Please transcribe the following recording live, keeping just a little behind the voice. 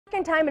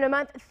Second time in a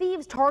month,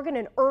 thieves target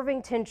an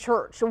Irvington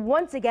church.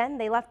 Once again,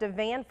 they left a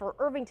van for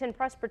Irvington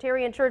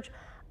Presbyterian Church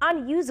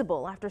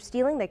unusable after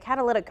stealing the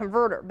catalytic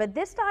converter. But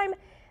this time,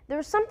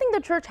 there's something the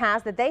church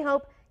has that they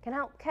hope can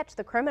help catch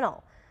the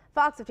criminal.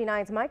 Fox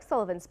 59's Mike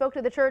Sullivan spoke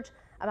to the church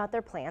about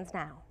their plans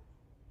now.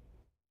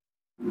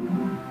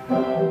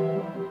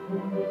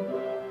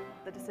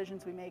 The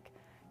decisions we make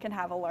can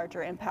have a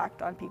larger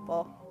impact on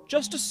people.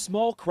 Just a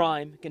small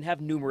crime can have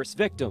numerous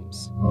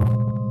victims.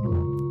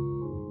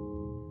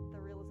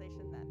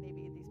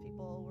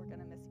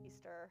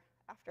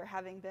 After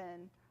having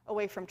been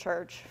away from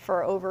church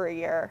for over a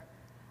year,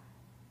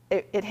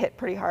 it hit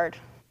pretty hard.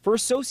 For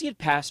Associate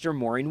Pastor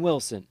Maureen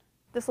Wilson,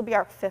 this will be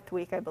our 5th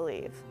week, I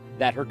believe,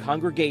 that her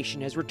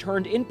congregation has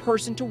returned in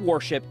person to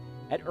worship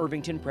at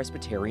Irvington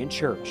Presbyterian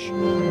Church.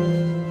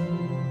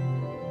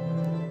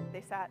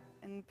 They sat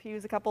in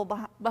pews a couple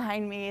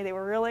behind me. They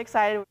were really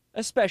excited.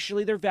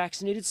 Especially their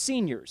vaccinated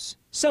seniors,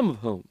 some of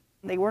whom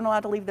they weren't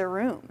allowed to leave their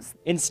rooms.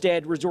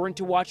 Instead, resorting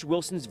to watch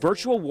Wilson's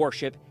virtual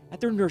worship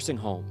at their nursing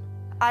home.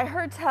 I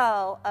heard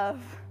tell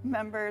of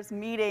members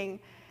meeting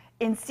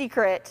in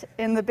secret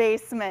in the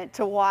basement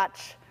to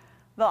watch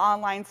the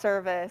online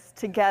service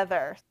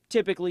together.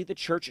 Typically, the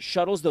church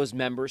shuttles those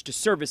members to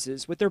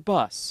services with their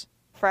bus.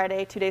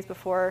 Friday, 2 days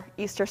before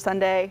Easter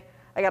Sunday,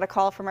 I got a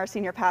call from our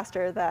senior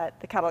pastor that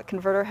the catalytic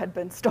converter had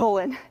been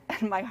stolen,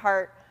 and my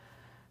heart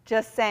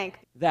just sank.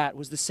 That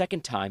was the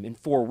second time in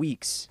 4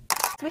 weeks.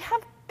 We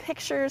have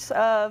pictures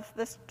of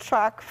this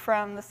truck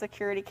from the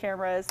security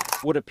cameras.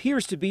 What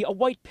appears to be a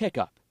white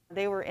pickup.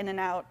 They were in and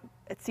out,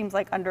 it seems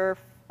like under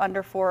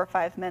 4 or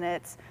 5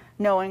 minutes,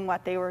 knowing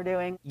what they were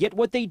doing. Yet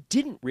what they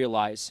didn't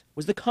realize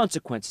was the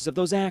consequences of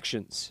those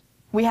actions.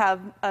 We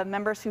have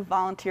members who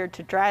volunteered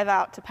to drive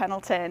out to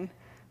Pendleton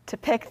to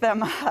pick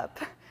them up,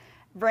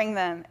 bring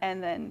them,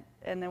 and then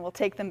we'll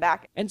take them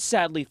back. And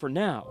sadly for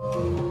now,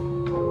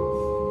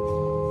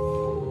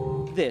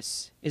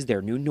 this is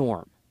their new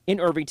norm.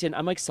 In Irvington,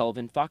 I'm Mike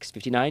Sullivan, Fox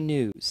 59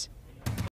 News.